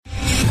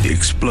the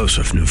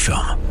explosive new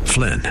film,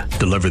 Flynn,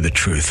 deliver the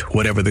truth,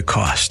 whatever the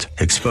cost,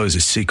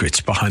 exposes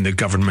secrets behind the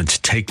government's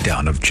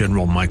takedown of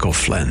General Michael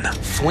Flynn.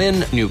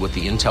 Flynn knew what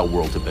the intel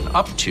world had been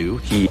up to.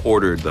 He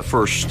ordered the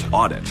first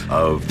audit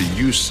of the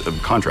use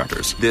of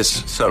contractors.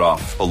 This set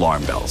off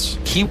alarm bells.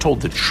 He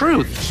told the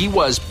truth. He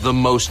was the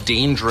most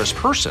dangerous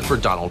person for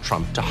Donald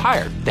Trump to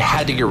hire. They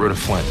had to get rid of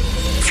Flynn.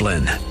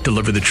 Flynn,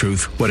 deliver the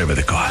truth, whatever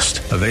the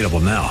cost. Available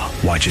now.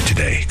 Watch it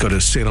today. Go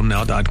to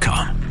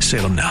salemnow.com.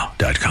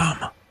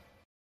 salemnow.com.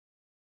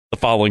 The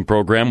following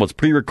program was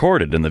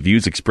pre-recorded, and the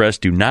views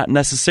expressed do not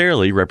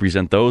necessarily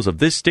represent those of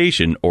this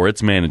station or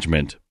its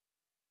management.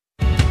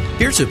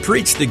 Here to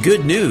preach the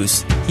good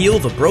news, heal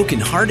the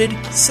brokenhearted,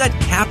 set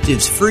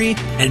captives free,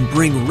 and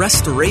bring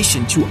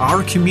restoration to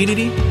our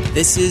community,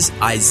 this is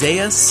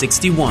Isaiah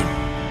 61.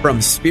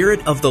 From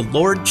Spirit of the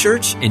Lord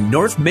Church in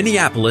North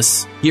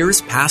Minneapolis,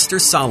 here's Pastor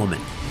Solomon.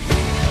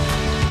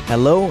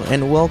 Hello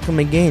and welcome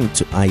again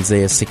to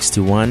Isaiah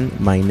 61.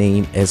 My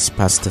name is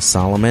Pastor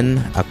Solomon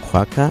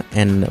Akwaka,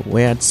 and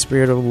we're at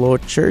Spirit of the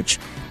Lord Church,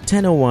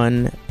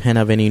 1001 Penn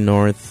Avenue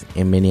North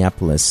in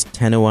Minneapolis.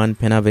 1001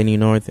 Penn Avenue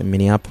North in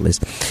Minneapolis.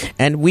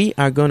 And we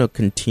are going to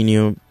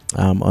continue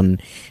on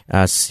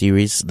our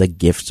series, The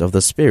Gifts of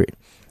the Spirit.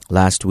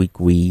 Last week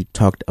we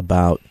talked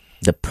about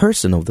the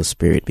person of the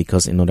Spirit,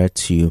 because in order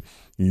to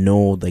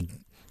know the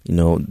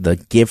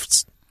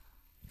gifts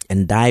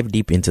and dive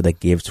deep into the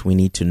gifts, we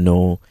need to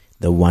know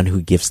the one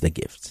who gives the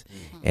gifts.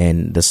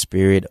 And the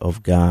Spirit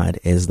of God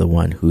is the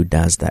one who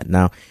does that.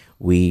 Now,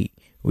 we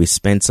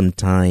spent some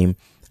time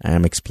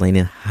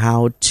explaining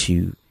how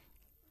to,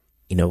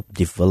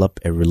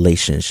 develop a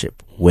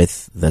relationship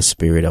with the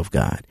Spirit of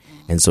God.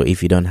 And so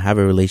if you don't have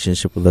a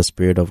relationship with the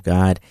Spirit of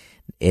God,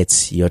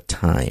 it's your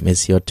time,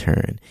 it's your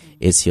turn,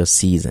 it's your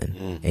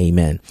season.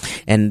 Amen.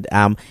 And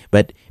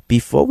but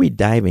before we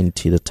dive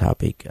into the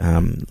topic,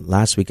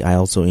 last week I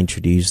also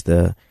introduced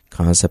the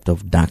concept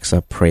of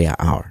Doxa Prayer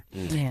Hour.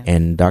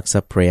 And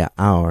Doxa Prayer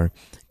Hour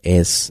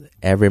is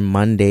every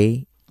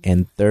Monday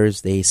and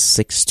Thursday,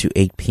 6 to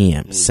 8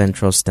 p.m.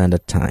 Central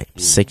Standard Time.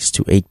 6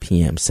 to 8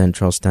 p.m.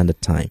 Central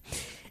Standard Time.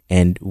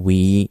 And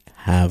we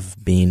have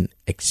been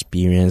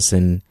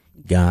experiencing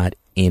God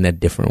in a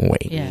different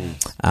way,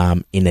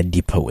 in a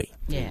deeper way,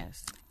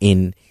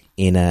 in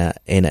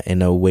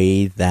a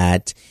way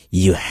that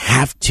you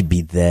have to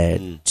be there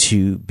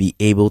to be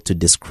able to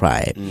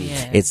describe.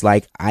 It's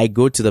like I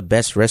go to the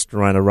best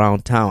restaurant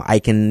around town. I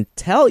can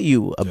tell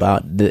you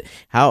about the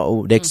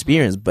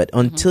experience, but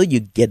until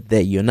you get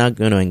there, you're not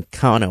going to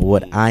encounter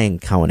what I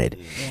encountered.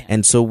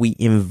 And so we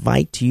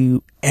invite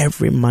you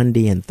every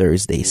Monday and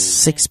Thursday,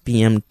 6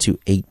 p.m. to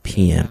 8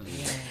 p.m.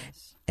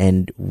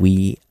 And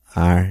we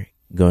are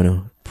going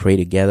to pray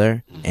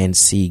together and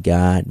see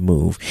God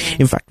move.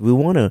 In fact,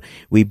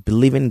 we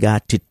believe in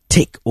God to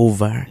take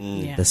over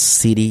the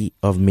city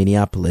of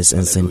Minneapolis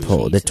and St.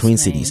 Paul, the Twin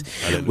Cities.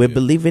 We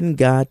believe in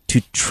God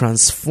to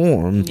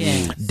transform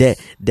the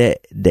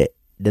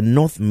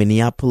North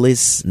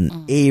Minneapolis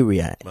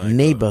area,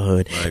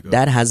 neighborhood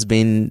that has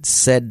been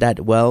said that,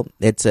 well,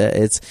 it's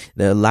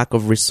the lack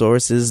of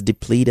resources,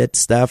 depleted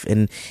stuff,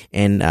 and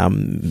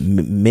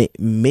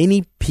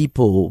many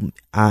people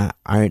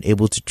aren't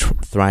able to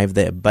thrive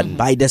there. But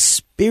by the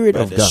Spirit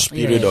of God,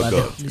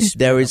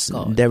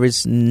 there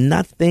is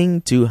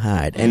nothing too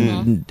hard.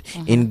 And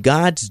in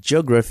God's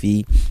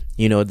geography,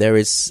 there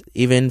is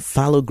even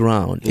fallow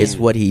ground is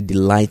what He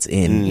delights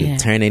in,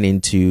 turning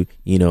into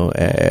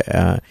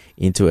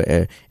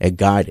a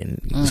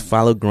garden.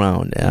 Fallow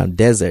ground,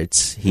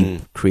 deserts. He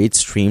creates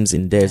streams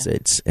in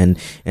deserts, and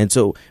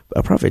so,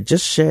 Prophet,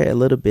 just share a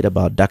little bit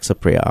about Doxa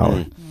Prayer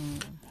Hour.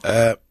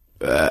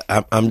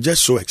 I'm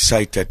just so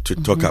excited to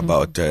talk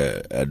about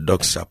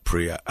Doxa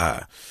Prayer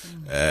Hour.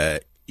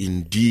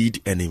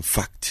 Indeed, and in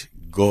fact,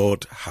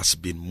 God has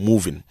been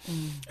moving.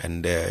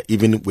 And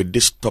even with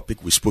this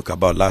topic we spoke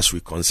about last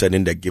week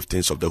concerning the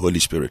giftings of the Holy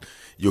Spirit,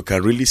 you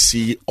can really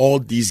see all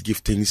these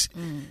giftings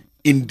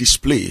in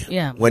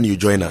display when you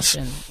join us.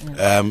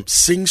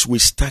 Since we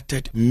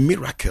started,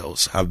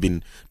 miracles have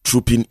been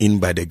trooping in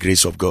by the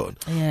grace of God.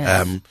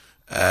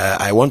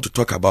 I want to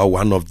talk about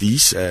one of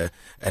these,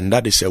 and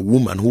that is a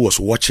woman who was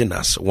watching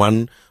us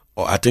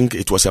I think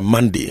it was a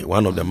Monday,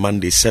 one of the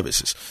Monday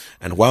services.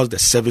 And while the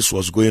service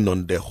was going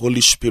on, the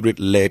Holy Spirit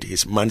led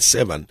His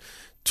manservant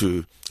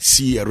to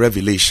see a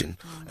revelation.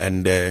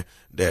 And the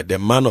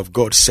man of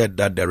God said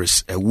that there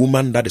is a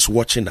woman that is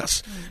watching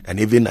us. And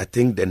even I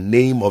think the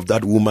name of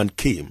that woman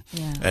came.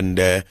 And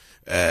the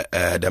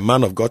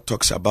man of God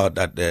talks about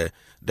that the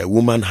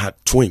woman had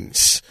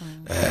twins,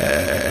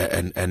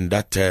 and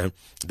that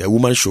the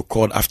woman should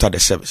call after the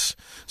service.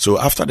 So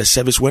after the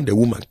service, when the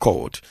woman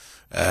called,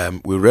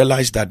 we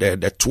realized that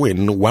the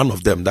twin, one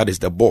of them, that is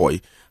the boy,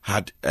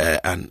 had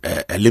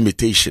a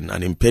limitation,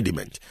 an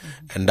impediment.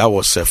 And that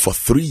was for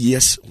 3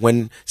 years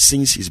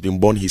since he's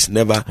been born, he's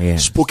never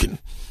spoken.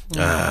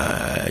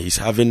 He's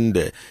having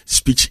the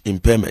speech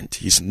impairment.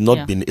 He's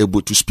not been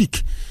able to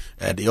speak.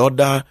 The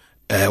other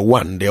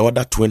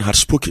twin had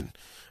spoken.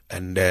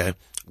 And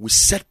we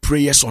said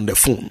prayers on the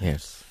phone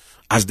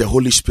as the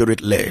Holy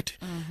Spirit led.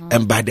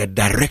 and by the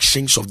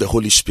directions of the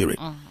Holy Spirit.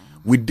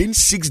 Within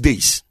 6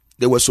 days,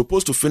 they were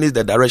supposed to finish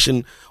the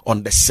direction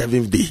on the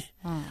 7th day.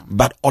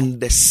 But on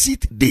the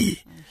 6th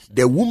day,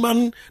 the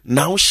woman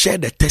now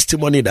shared a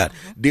testimony that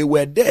they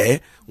were there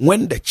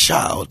when the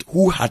child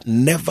who had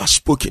never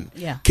spoken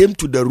came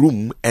to the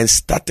room and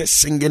started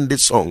singing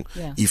this song.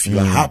 If you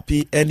are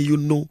happy and you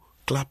know,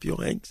 clap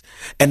your hands.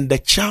 And the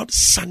child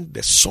sang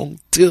the song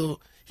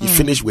till he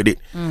finished with it.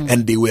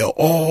 And they were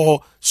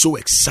all so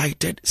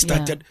excited,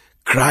 started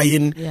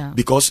crying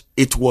because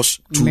it was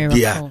to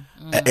their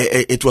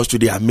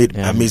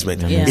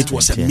amazement. It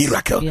was a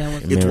miracle.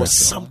 It was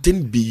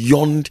something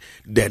beyond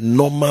the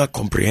normal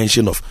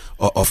comprehension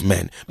of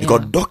men,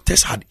 because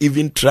doctors had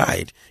even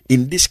tried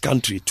in this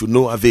country to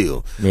no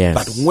avail.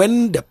 But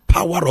when the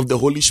power of the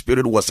Holy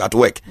Spirit was at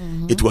work,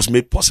 it was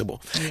made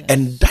possible.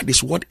 And that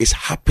is what is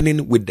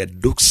happening with the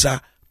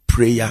Doxa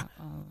prayer.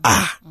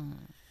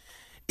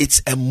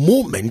 It's a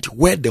moment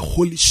where the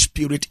Holy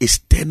Spirit is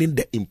turning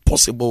the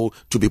impossible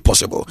to be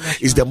possible.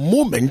 It's the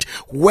moment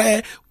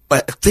where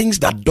things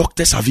that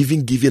doctors have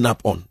even given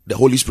up on, the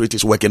Holy Spirit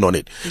is working on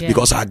it.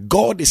 Because our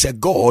God is a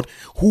God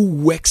who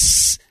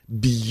works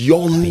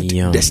beyond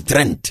the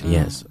strength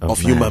of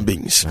human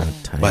beings.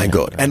 My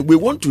God. And we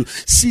want to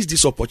seize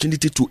this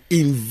opportunity to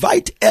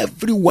invite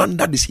everyone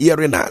that is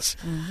hearing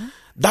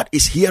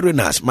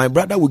us. My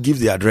brother will give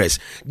the address.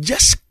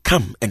 Just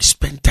come and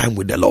spend time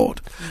with the Lord.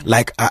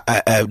 Like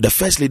the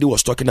First Lady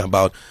was talking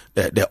about,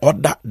 the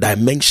other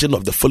dimension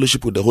of the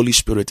fellowship with the Holy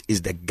Spirit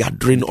is the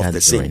gathering of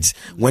the saints.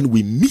 When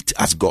we meet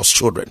as God's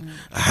children,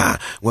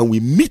 when we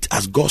meet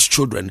as God's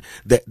children,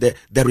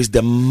 there is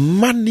the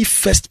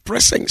manifest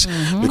presence,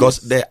 because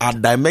there are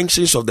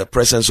dimensions of the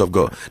presence of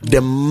God.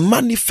 The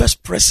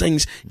manifest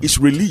presence is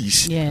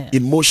released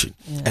in motion,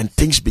 and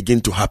things begin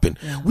to happen.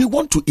 We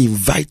want to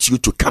invite you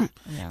to come.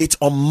 It's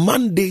on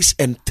Mondays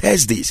and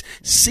Thursdays,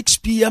 6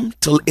 p.m.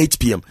 till 8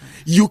 p.m.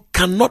 You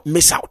cannot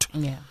miss out.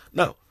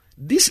 Now,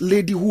 this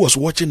lady who was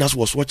watching us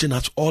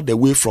all the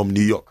way from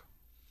New York.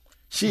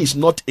 She is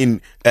not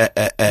in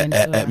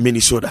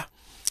Minnesota.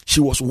 She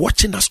was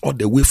watching us all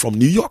the way from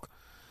New York.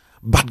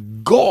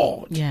 But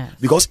God,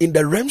 because in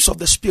the realms of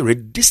the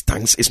Spirit,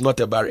 distance is not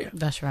a barrier.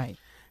 That's right.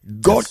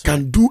 God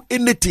can do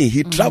anything.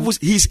 He travels.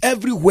 He's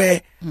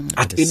everywhere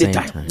at any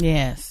time.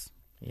 Yes.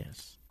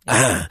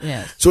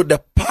 So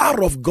the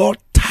power of God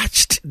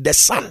touched the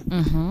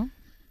son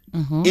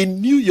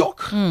in New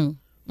York.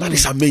 That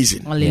is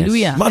amazing.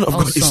 Hallelujah. Man of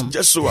God is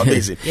just so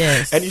amazing.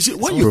 And you see,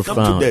 when you come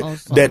to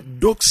the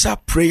Doxa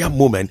prayer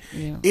moment,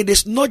 it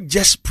is not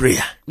just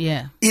prayer.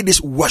 It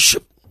is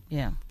worship.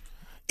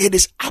 It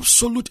is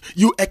absolute.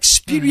 You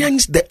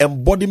experience the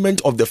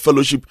embodiment of the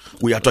fellowship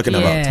we are talking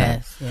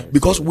about.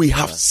 Because we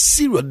have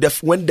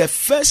serious. When the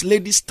First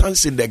Lady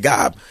stands in the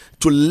gap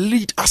to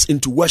lead us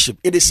into worship,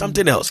 it is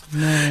something else.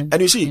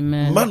 And you see,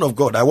 man of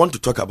God, I want to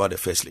talk about the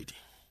First Lady.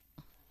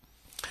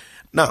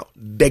 Now,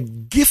 the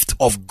gift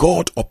of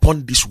God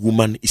upon this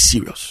woman is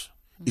serious.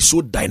 It's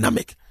so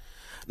dynamic.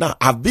 Now,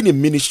 I've been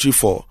in ministry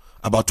for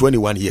about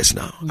 21 years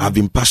now. I've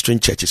been pastoring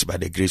churches by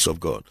the grace of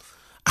God.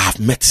 I've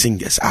met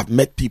singers. I've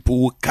met people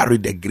who carry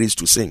the grace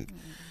to sing.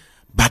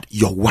 But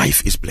your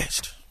wife is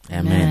blessed.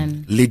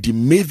 Amen. Lady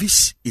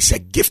Mavis is a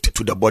gift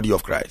to the body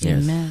of Christ.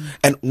 Amen.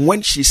 And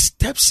when she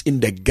steps in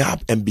the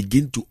gap and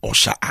begin to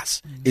usher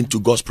us into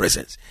God's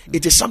presence,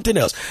 it is something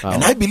else.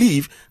 And I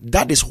believe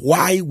that is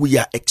why we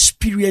are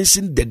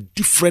experiencing the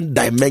different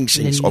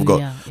dimensions of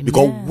God.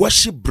 Because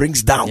worship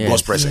brings down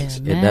God's presence.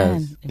 It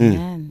does.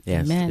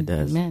 Yes, it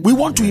does. We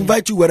want to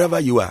invite you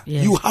wherever you are.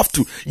 You have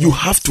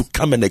to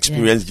come and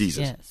experience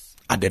Jesus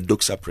at the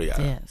Doxa prayer.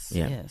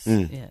 Yes.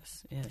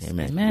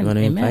 Amen. Amen. You want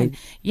to invite?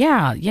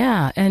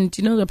 Yeah. And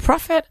the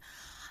prophet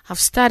have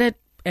started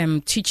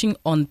teaching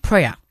on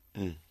prayer.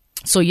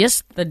 So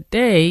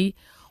yesterday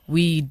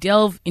we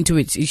delved into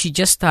it. She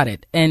just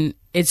started, and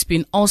it's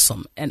been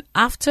awesome. And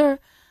after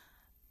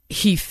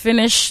he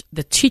finished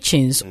the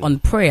teachings on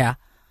prayer,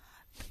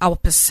 our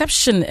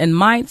perception and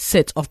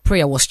mindset of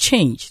prayer was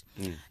changed.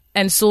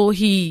 And so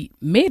he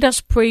made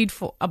us pray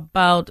for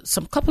about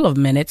some couple of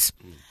minutes,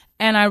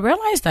 and I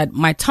realized that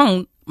my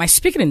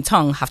speaking in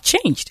tongue have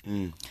changed.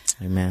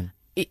 Amen.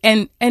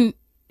 And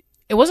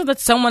it wasn't that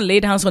someone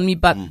laid hands on me,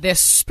 but the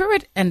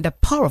Spirit and the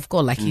power of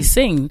God, like he's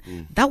saying,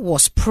 that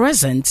was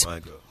present,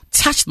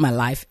 touched my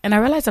life, and I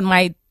realized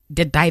that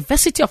the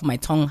diversity of my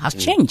tongue has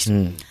changed.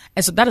 And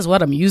so that is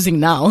what I'm using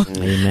now.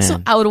 Amen.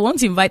 So I would want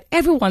to invite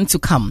everyone to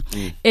come.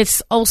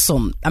 It's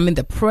awesome. I mean,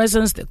 the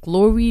presence, the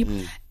glory,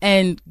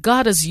 and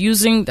God is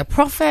using the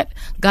prophet.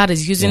 God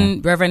is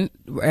using Reverend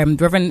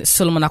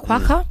Solomon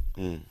Akwaka.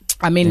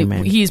 I mean,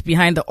 Amen. he is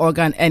behind the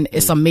organ, and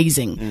it's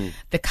amazing.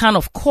 The kind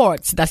of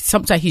chords that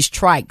sometimes he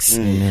strikes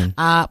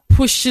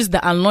pushes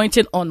the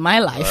anointing on my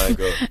life,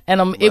 and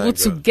I'm able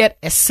to get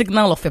a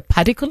signal of a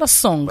particular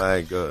song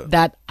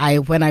that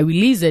when I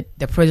release it,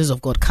 the presence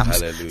of God comes.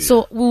 Hallelujah.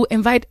 So we'll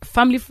invite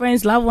family,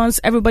 friends, loved ones,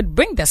 everybody.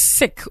 Bring the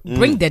sick,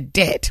 bring the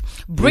dead,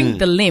 bring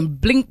the lame,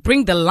 bring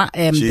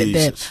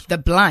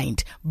the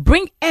blind,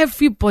 bring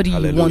everybody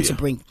you want to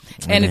bring.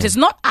 And it is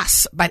not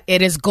us, but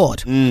it is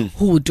God who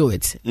will do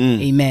it.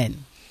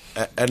 Amen.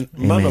 And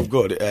man of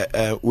God,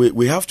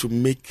 we have to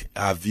make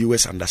our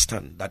viewers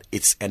understand that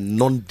it's a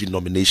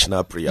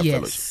non-denominational prayer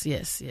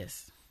fellowship.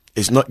 Yes.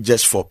 It's not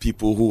just for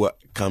people who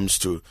comes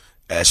to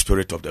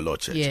Spirit of the Lord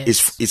Church.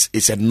 Yes.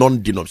 It's a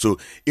non-denominational. So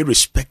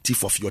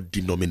irrespective of your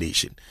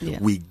denomination,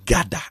 we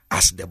gather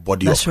as the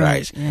body of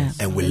Christ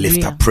and we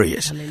lift up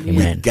prayers.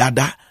 We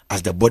gather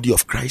as the body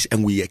of Christ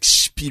and we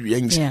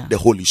experience the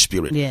Holy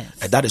Spirit.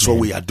 And that is what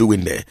we are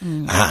doing there.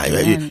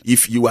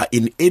 If you are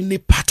in any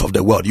part of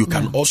the world, you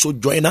can also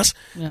join us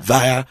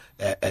via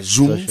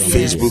Zoom,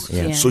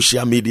 Facebook,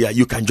 social media.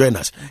 You can join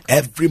us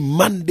every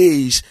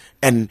Mondays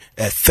and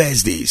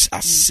Thursdays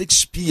at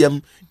 6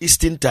 p.m.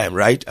 Eastern time,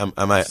 right?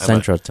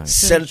 Central time.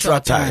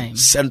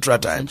 Central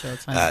time.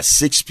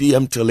 6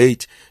 p.m. till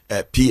 8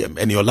 p.m.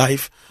 And your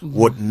life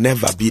would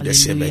never be the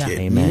same again.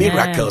 Amen.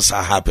 Miracles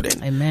are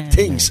happening. Amen.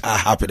 Things are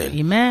happening.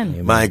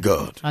 Amen. My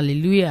God.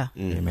 Hallelujah.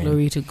 Amen.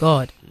 Glory to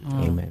God.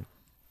 Amen.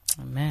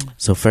 Amen.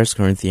 So 1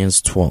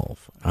 Corinthians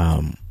 12.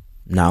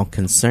 Now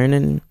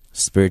concerning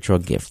spiritual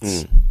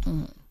gifts,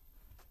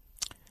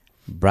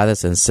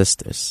 brothers and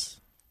sisters,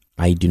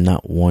 I do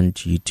not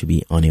want you to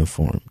be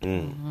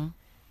uninformed.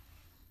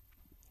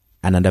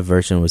 Another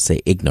version would say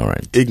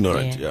ignorant.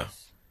 Ignorant, yeah.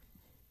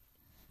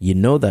 You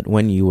know that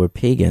when you were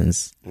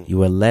pagans, you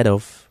were led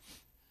off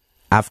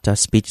after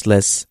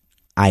speechless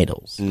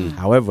idols.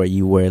 However,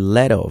 you were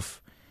led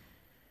off,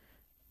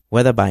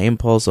 whether by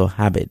impulse or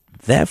habit.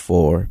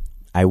 Therefore,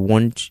 I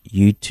want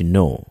you to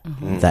know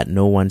that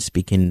no one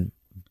speaking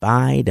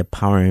by the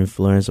power and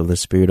influence of the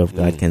Spirit of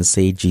God can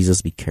say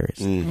Jesus be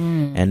cursed.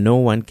 And no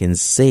one can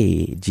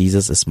say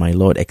Jesus is my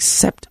Lord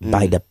except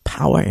by the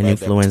power and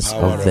influence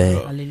of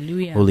the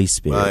Hallelujah. Holy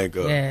Spirit. My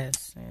God.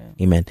 Yes.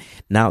 Amen.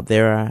 Now,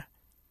 there are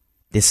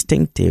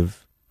distinctive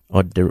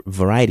or the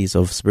varieties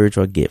of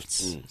spiritual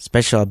gifts,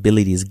 special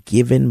abilities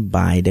given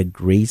by the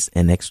grace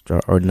and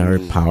extraordinary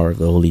power of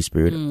the Holy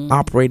Spirit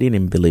operating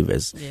in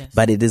believers.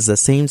 But it is the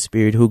same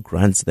Spirit who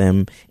grants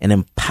them and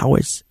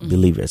empowers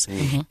believers.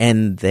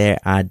 And there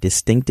are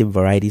distinctive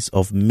varieties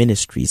of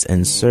ministries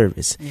and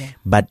service,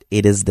 but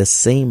it is the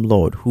same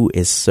Lord who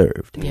is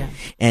served.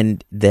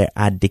 And there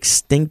are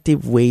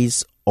distinctive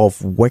ways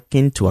of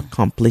working to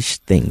accomplish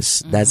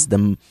things. That's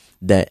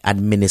the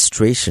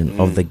administration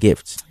of the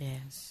gifts.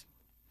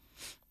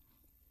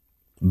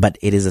 But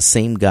it is the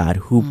same God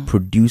who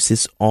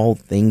produces all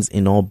things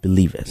in all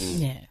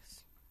believers.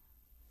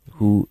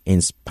 Who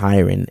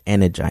inspiring,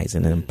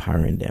 energizing, and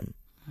empowering them.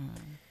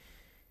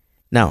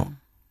 Now,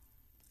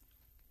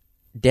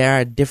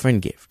 there are different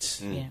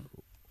gifts.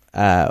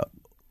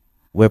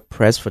 We're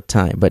pressed for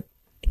time, but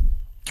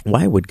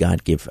why would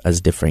God give us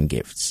different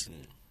gifts?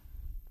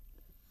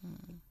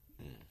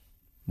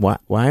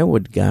 Why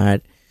would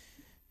God,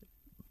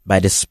 by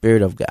the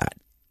Spirit of God,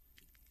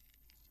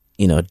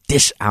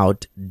 dish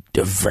out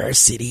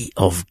diversity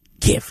of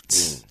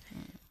gifts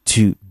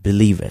to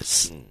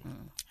believers?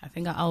 I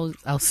think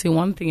I'll say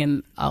one thing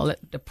and I'll let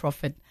the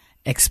prophet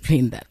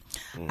explain that.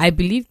 I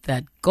believe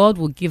that God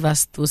will give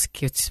us those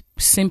gifts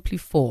simply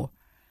for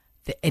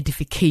the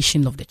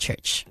edification of the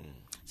church.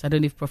 So I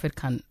don't know if prophet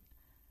can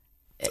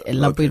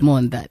elaborate more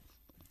on that.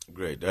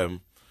 Great.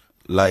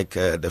 Like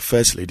the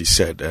first lady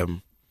said,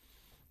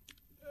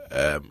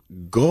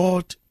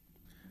 God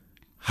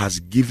has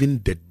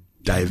given the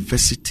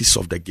diversities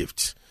of the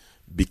gifts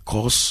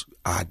because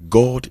our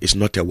God is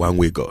not a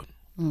one-way God.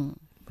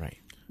 Right.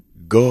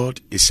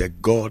 God is a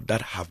God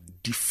that have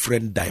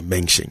different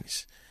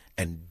dimensions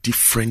and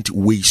different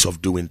ways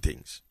of doing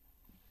things.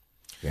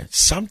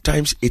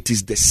 Sometimes it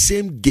is the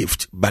same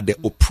gift, but the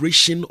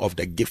operation of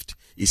the gift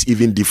is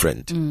even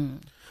different.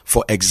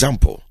 For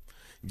example,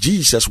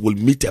 Jesus will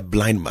meet a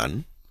blind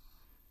man,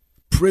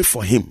 pray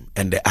for him,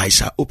 and the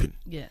eyes are open.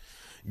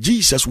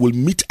 Jesus will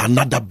meet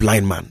another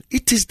blind man.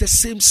 It is the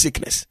same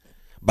sickness,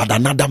 but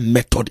another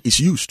method is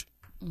used.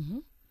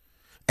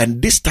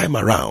 And this time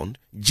around,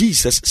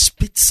 Jesus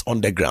spits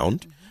on the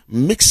ground,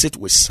 mix it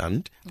with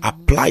sand,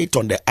 apply it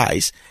on the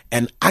eyes,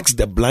 and asks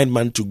the blind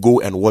man to go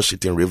and wash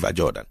it in River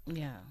Jordan.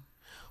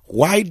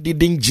 Why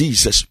didn't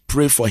Jesus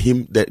pray for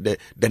him, the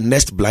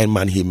next blind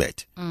man he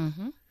met?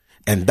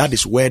 And that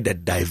is where the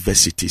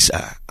diversities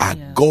are. Our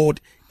God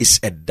is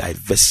a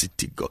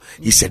diversity God.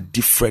 He's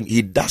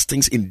he does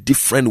things in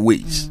different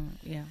ways.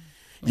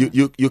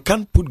 You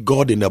can't put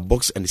God in a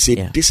box and say,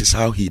 this is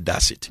how he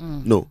does it.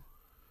 No.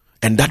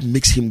 And that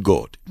makes him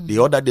God. The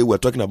other day we were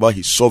talking about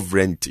his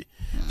sovereignty.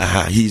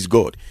 He is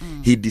God.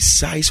 He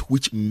decides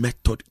which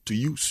method to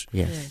use.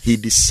 Yes. He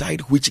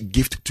decides which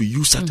gift to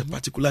use at a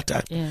particular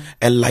time.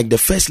 And like the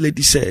First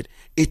Lady said,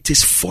 it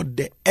is for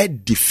the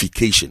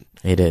edification.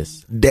 It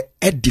is. The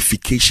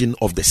edification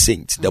of the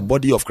saints, the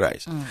body of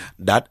Christ.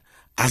 That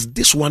as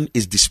this one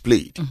is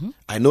displayed,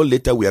 I know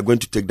later we are going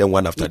to take them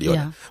one after the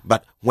other.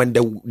 But when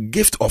the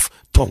gift of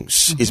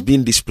tongues is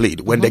being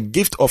displayed, when the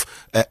gift of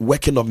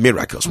working of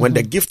miracles, when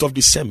the gift of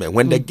discernment,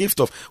 when the gift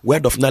of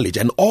word of knowledge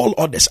and all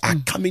others are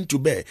coming to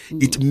bear,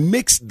 it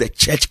makes the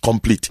church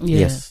complete.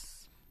 Yes.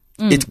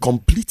 It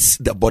completes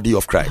the body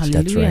of Christ.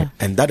 Hallelujah. That's right.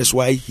 And that is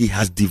why he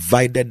has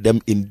divided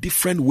them in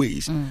different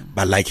ways.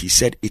 But like he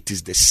said, it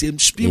is the same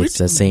Spirit It's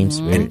the same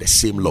Spirit. and the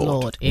same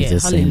Lord. It's the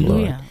same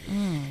Lord.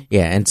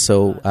 Yeah, and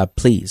so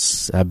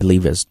please,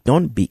 believers,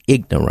 don't be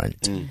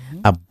ignorant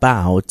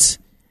about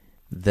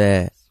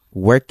the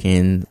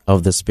working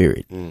of the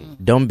Spirit.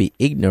 Don't be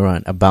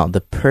ignorant about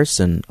the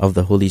person of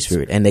the Holy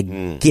Spirit and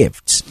the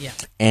gifts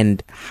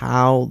and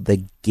how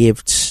the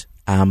gifts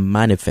are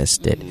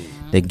manifested.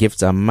 The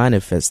gifts are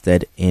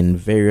manifested in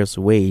various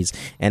ways,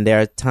 and there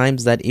are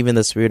times that even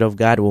the Spirit of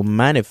God will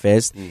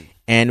manifest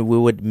and we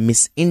would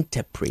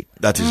misinterpret.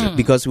 That is it.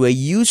 Because we're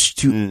used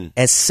to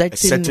a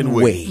certain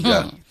way.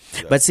 Yeah.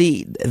 But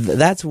see,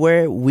 that's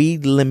where we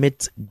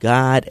limit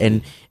God,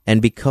 and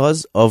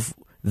because of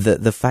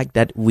the fact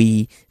that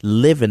we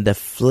live in the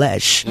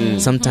flesh,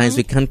 sometimes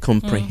we can't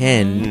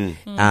comprehend,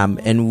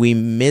 and we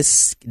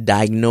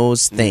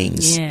misdiagnose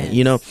things,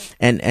 you know,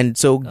 and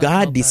so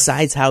God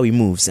decides how he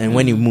moves and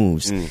when he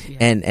moves,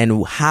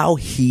 and how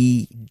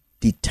he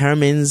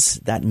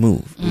determines that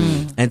move.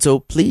 And so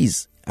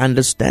please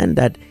understand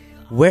that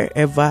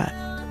wherever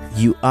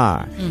you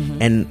are,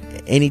 and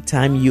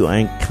anytime you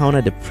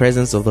encounter the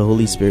presence of the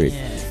Holy Spirit,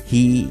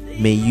 he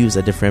may use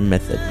a different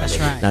method. That's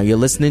right. Now you're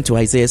listening to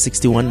Isaiah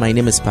 61. My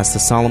name is Pastor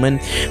Solomon.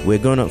 We're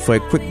going for a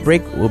quick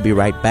break. We'll be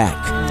right back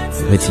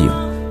with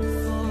you.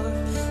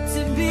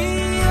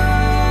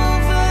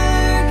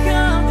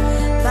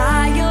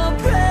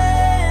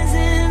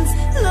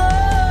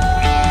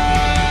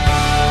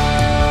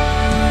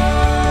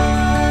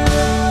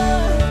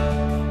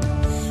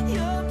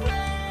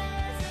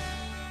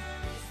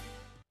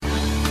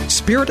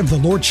 Spirit of the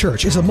Lord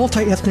Church is a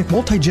multi-ethnic,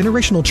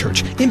 multi-generational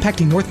church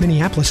impacting North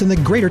Minneapolis and the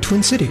greater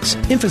Twin Cities,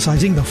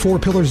 emphasizing the 4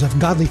 pillars of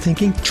godly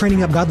thinking,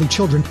 training up godly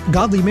children,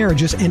 godly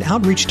marriages, and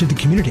outreach to the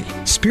community.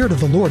 Spirit of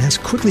the Lord has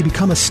quickly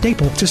become a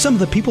staple to some of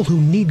the people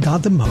who need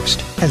God the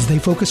most. As they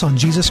focus on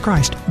Jesus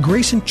Christ,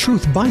 grace and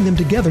truth bind them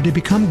together to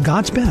become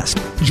God's best.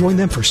 Join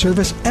them for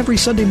service every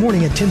Sunday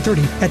morning at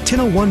 10:30 at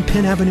 1001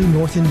 Penn Avenue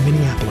North in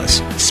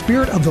Minneapolis.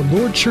 Spirit of the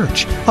Lord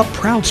Church, a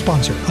proud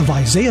sponsor of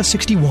Isaiah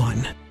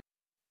 61.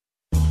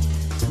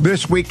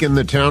 This week in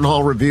the Town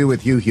Hall Review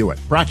with Hugh Hewitt,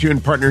 brought to you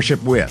in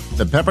partnership with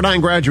the Pepperdine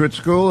Graduate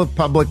School of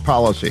Public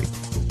Policy.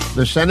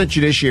 The Senate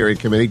Judiciary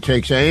Committee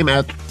takes aim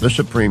at the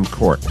Supreme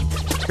Court.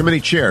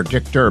 Committee Chair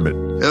Dick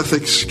Durbin.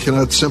 Ethics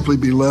cannot simply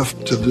be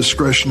left to the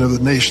discretion of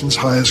the nation's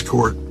highest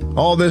court.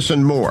 All this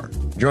and more.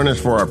 Join us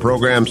for our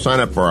program.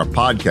 Sign up for our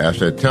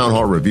podcast at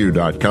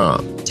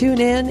townhallreview.com. Tune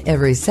in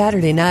every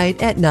Saturday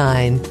night at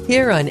 9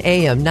 here on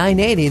AM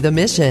 980 The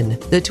Mission,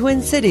 the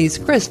Twin Cities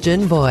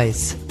Christian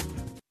voice.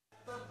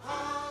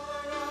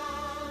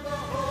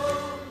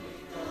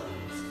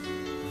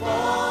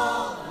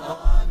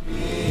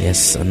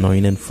 Yes,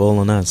 anointing fall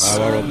on us.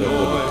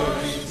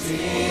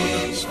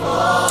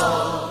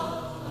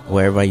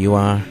 Wherever you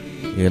are,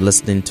 you're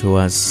listening to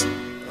us,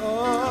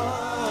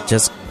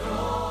 just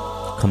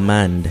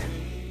command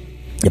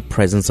the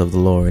presence of the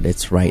Lord.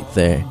 It's right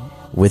there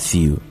with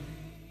you.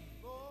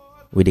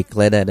 We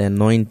declare that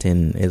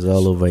anointing is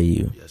all over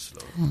you.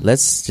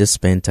 Let's just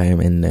spend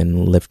time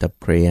and lift up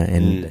prayer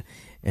and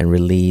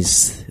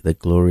release the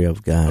glory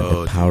of God,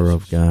 the power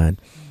of God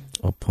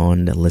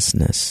upon the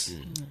listeners.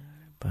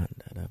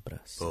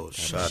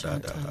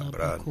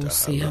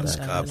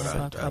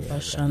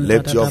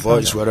 Lift your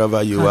voice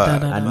wherever you are.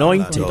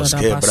 Anointed.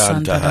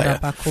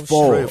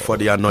 Pray for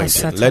the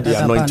anointing. Let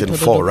the anointing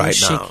fall right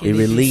now. Be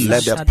released.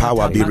 Let the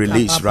power be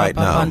released right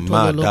now.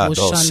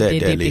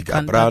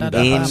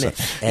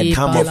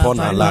 Come upon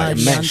our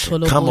lives.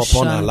 Come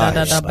upon our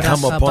lives.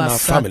 Come upon our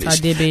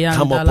families.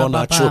 Come upon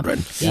our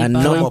children. The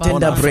anointing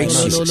that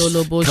breaks you.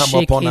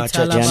 Come upon our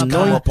churches.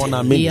 Come upon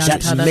our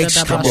ministries. That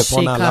makes come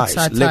upon our lives.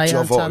 Lift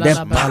your voice.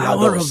 The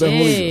power of the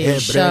Holy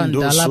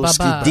Ghost.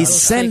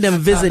 Descend and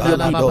visit your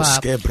people.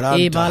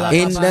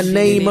 In the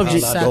name of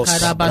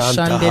Jesus.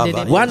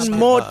 One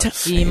more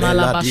time.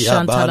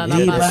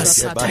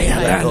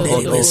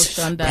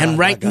 And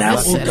right now,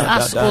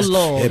 ask, O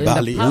Lord,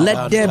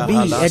 let there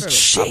be a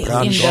change.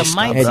 In the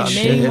mighty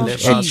name of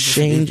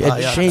Jesus.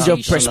 A change of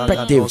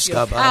perspectives.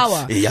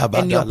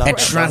 A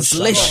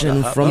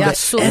translation from the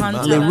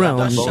earthly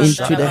realm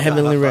into the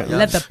heavenly realm.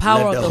 Let the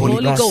power of the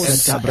Holy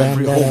Ghost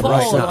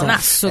fall on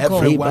us, O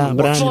God.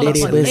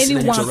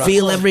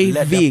 Feel every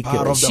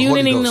vehicle.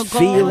 Tuning in, God.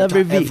 Feel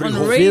every vehicle. On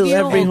Feel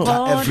radio, every home.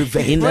 God.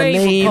 In the Pray,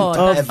 name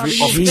God, of that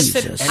you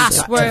visit Jesus.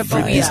 us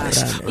wherever we are.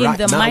 In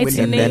the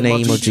mighty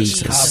name of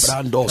Jesus.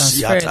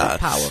 Transfer the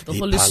power of the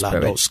Holy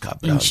Spirit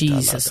in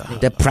Jesus' name.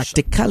 The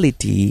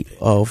practicality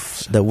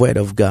of the Word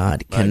of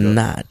God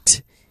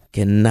cannot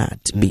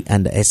be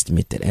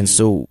underestimated. And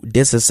so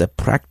this is a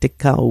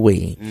practical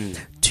way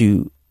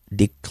to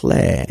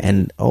declare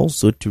and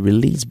also to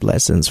release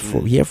blessings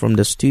here from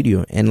the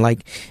studio. And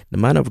like the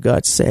man of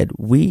God said,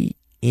 we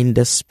in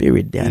the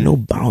spirit, there are no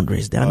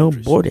boundaries, there are no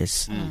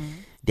borders.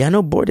 There are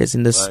no borders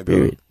in the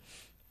spirit.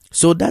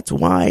 So that's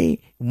why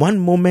one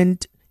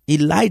moment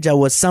Elijah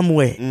was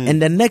somewhere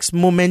and the next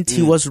moment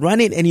he was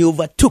running and he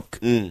overtook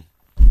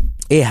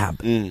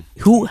Ahab,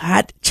 who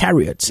had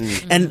chariots.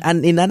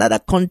 And in another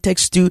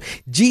context too,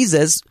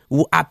 Jesus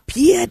who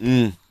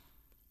appeared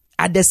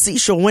at the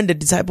seashore when the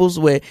disciples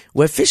were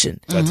fishing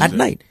at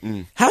night.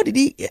 How did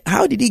he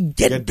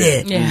get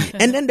there? Yeah.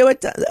 And then there were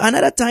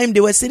another time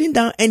they were sitting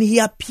down and he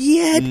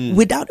appeared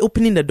without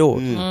opening the door.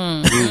 He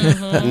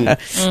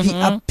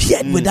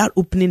appeared without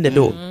opening the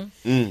door.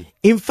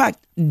 In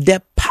fact,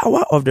 the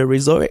power of the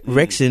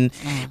resurrection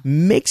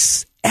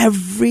makes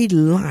every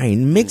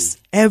line, makes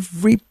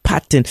every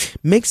pattern,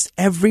 makes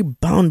every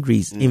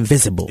boundaries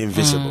invisible.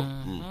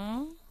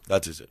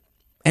 That is it.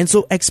 And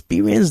so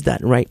experience that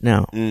right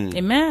now.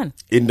 Amen.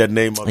 In the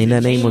name of Jesus. In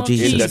the name of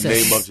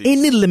Jesus.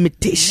 Any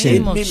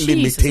limitation,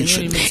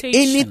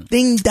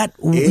 anything that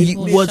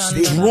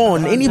was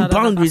drawn, any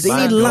boundaries,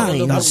 any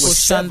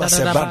lines,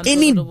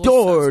 any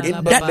door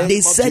that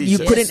they said you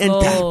couldn't enter,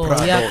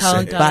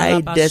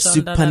 by the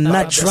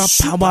supernatural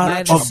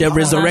power of the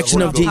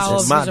resurrection of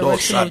Jesus,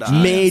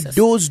 may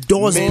those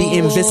doors be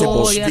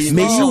invisible.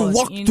 May you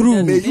walk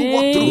through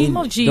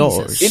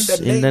doors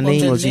in the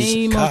name of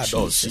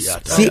Jesus.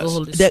 See,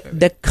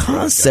 the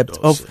concept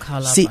of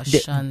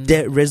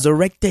the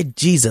resurrected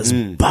Jesus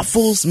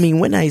baffles me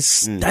when I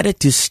started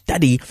to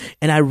study,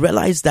 and I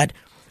realized that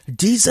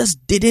Jesus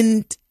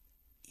didn't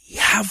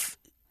have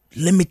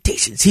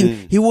limitations.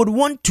 He would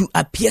want to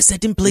appear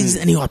certain places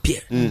and he'll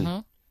appear.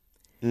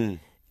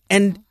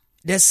 And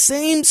the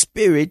same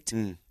spirit,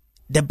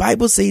 the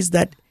Bible says,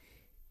 that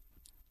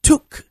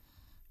took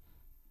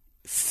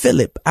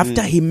Philip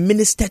after he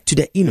ministered to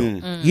the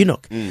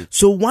eunuch.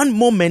 So one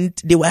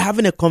moment they were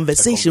having a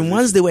conversation.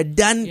 Once they were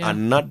done,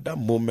 another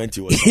moment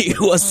he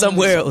was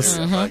somewhere else.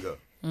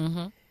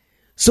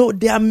 So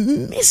there are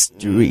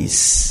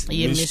mysteries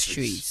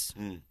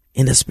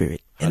in the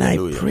spirit. And I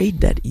pray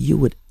that you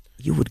would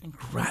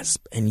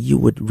grasp and you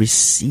would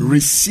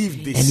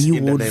receive this, and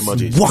you would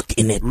walk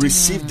in it.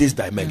 Receive this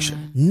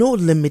dimension. No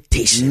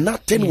limitation.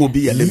 Nothing will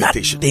be a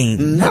limitation.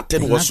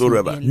 Nothing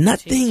whatsoever.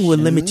 Nothing will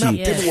limit you.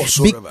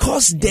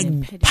 Because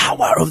the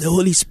power of the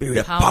Holy Spirit,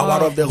 the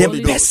power of the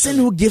Holy person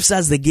who gives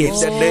us the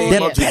gifts,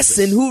 the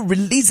person who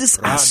releases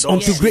us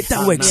onto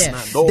greater works,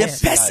 the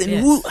person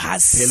who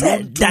has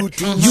said that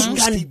you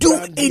can do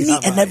any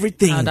and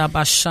everything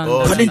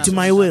according to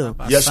my will,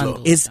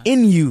 is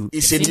in you.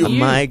 It's in you.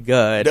 My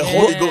God.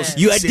 Holy Ghost.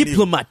 You are a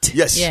diplomat.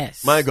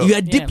 Yes. My God. You are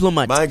a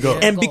diplomat. My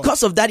God. And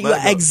because of that, you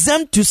are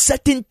exempt to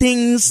certain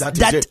things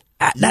that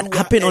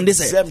happen on this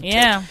earth.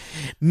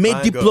 May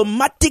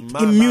diplomatic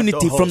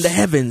immunity from the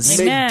heavens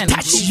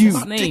touch you.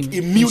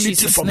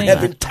 Immunity from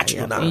heaven touch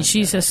you now. In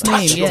Jesus'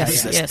 name. Touch your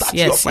business, touch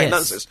your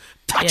finances,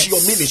 touch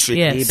your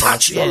ministry,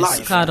 touch your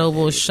life,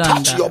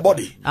 touch your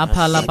body.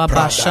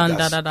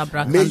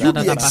 May you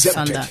be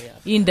exempted.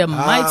 In the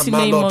mighty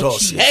name of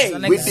Jesus,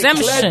 an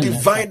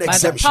exemption by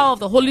the power of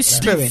the Holy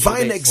Spirit,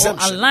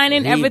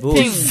 aligning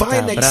everything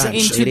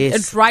into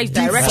its right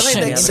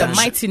direction. In the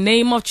mighty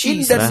name of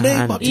Jesus. In the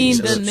name of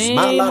Jesus. In the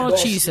name of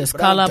Jesus.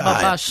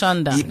 Kalababa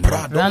Shanda.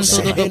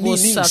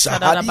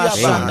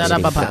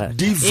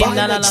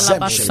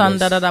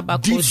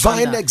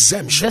 Divine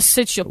exemption. Just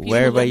sit your people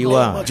wherever you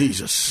are.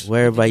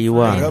 Wherever you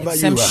are.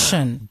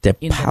 Exemption. The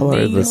power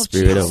of the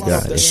Spirit of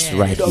God is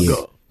right here.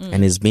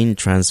 And is being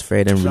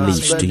transferred and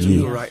released to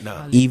you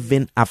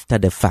even after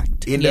the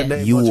fact.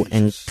 You will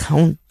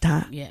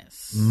encounter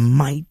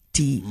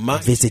mighty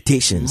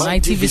visitations.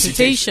 Mighty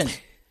visitation.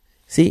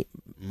 See,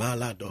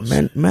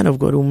 man of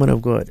God, woman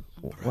of God,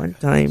 one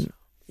time,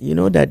 you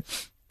know that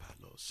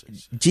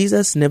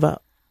Jesus never,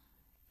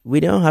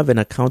 we don't have an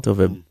account of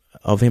him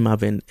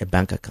having a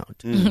bank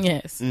account.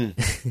 Yes.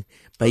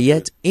 But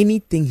yet,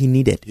 anything he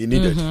needed.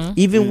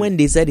 Even when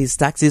they said his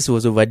taxes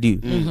was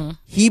overdue,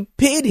 he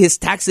paid his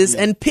taxes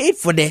and paid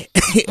for the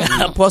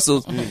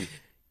apostles.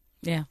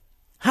 Yeah.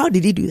 How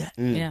did he do that?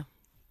 Yeah.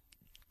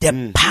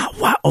 The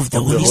power of the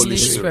Holy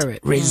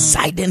Spirit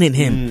residing in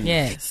him,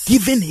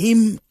 giving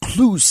him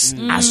clues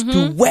as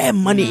to where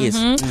money is.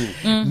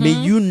 May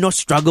you not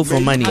struggle for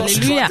money.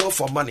 Hallelujah.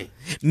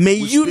 May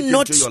will you speak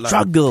not into your life.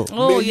 struggle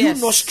Oh, May yes.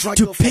 you not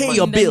struggle to pay for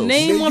your In money. the bills.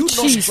 name May of you not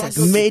Jesus.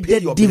 struggle May to pay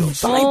the your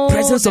bills. divine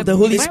presence of the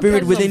Holy divine Spirit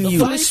presence within of the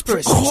you Holy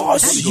Spirit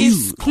cause that you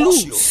gives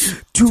clues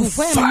to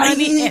where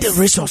money find is.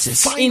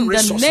 resources. In the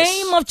resources.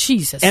 name of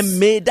Jesus. And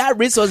may that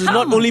resources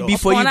not only be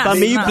for you, but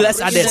may you bless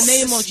In others. the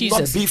name of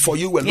Jesus. Not be for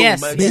you alone.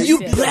 Yes, May yes, you yes.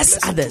 be a Bless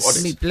blessing to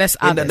others. May bless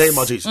In the others. name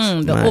of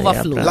Jesus. The My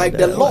overflow. God. Like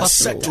the Lord Overflow.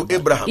 said to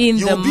Abraham, In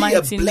you the will be a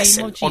mighty name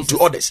blessing of unto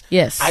Jesus. others.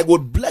 Yes. I will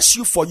bless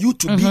you for you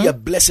to be a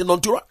blessing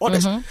unto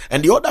others.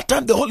 And the other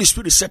time the Holy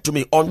Spirit said to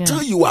me,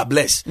 until you are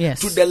blessed Yes.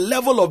 to the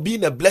level of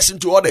being a blessing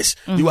to others,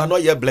 you are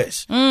not yet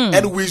blessed.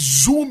 And we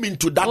zoom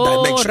into that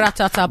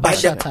dimension by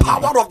the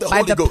power of the By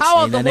Holy the Ghost.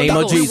 power of the In the name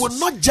Holy of Ghost. We Jesus. will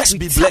not just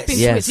be Tap blessed,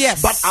 into Yes. it,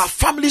 yes. but our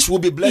families will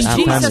be blessed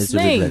In through us. Jesus'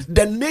 name.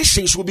 The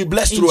nations will be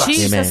blessed In through us.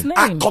 Jesus' Amen.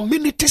 Our name.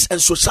 communities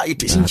and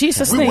societies. In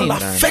Jesus' we name. will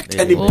affect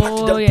and impact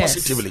Oh, them yes.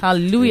 positively.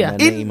 Hallelujah.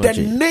 In the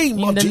name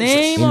In of the Jesus.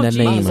 name In of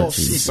the name of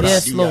Jesus. Jesus.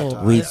 Yes,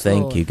 Lord. We Yes,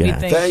 thank Lord. you,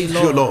 God. We Thank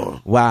you, Lord.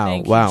 Wow,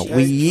 Thank you, wow. Jesus.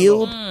 We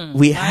yield.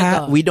 We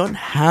God. we don't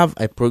have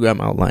a program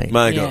outline.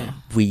 My Yeah. God.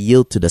 We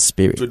yield to the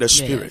Spirit. To the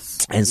Spirit.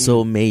 And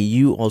so may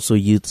you also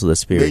yield to the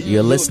Spirit. May you You're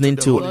yield listening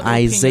to the to Holy Ghost.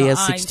 Isaiah Open your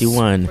eyes.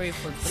 61. Pray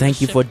for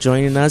Thank you for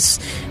joining us.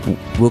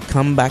 We'll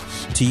come back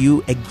to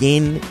you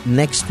again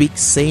next week,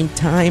 same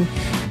time.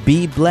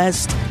 Be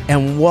blessed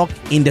and walk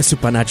in the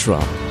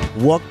supernatural.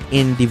 Walk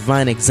in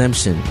divine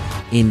exemption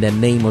in the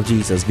name of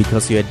Jesus,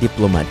 because you're a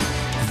diplomat.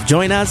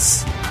 Join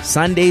us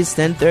Sundays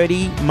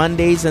 10:30,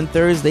 Mondays and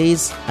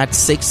Thursdays at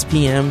 6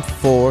 p.m.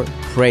 for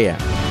prayer.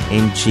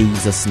 In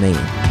Jesus' name,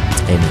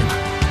 amen.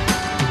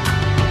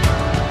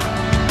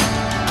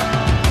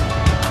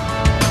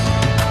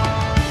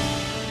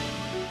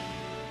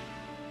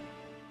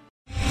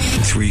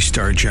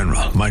 3-star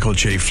General Michael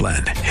J.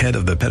 Flynn, head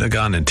of the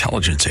Pentagon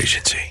Intelligence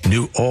Agency,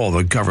 knew all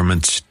the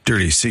government's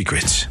dirty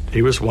secrets.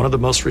 He was one of the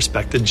most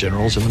respected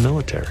generals in the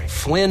military.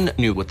 Flynn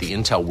knew what the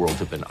intel world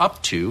had been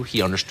up to.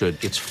 He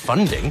understood its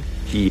funding.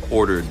 He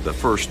ordered the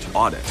first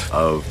audit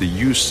of the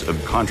use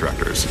of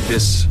contractors.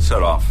 This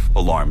set off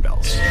alarm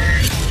bells.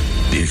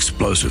 The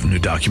explosive new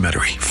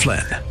documentary,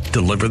 Flynn,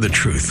 Deliver the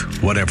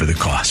Truth, Whatever the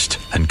Cost,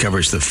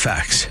 uncovers the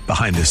facts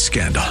behind this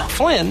scandal.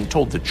 Flynn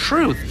told the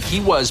truth.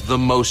 He was the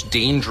most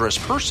dangerous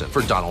person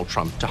for Donald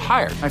Trump to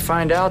hire. I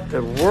find out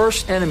the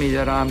worst enemy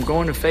that I'm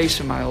going to face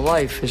in my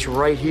life is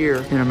right here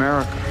in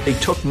America. They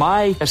took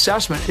my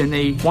assessment and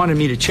they wanted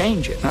me to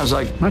change it. And I was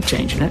like, I'm not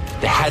changing it.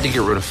 They had to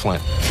get rid of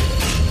Flynn.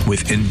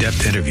 With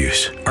in-depth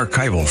interviews,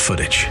 archival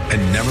footage,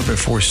 and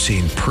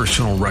never-before-seen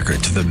personal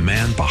records of the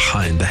man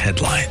behind the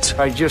headlines.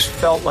 I just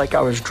felt like I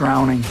was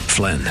drowning.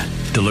 Flynn,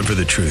 Deliver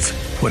the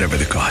Truth, Whatever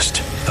the Cost.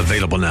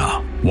 Available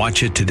now.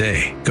 Watch it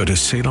today. Go to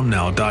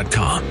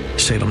salemnow.com.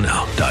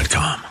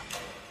 salemnow.com.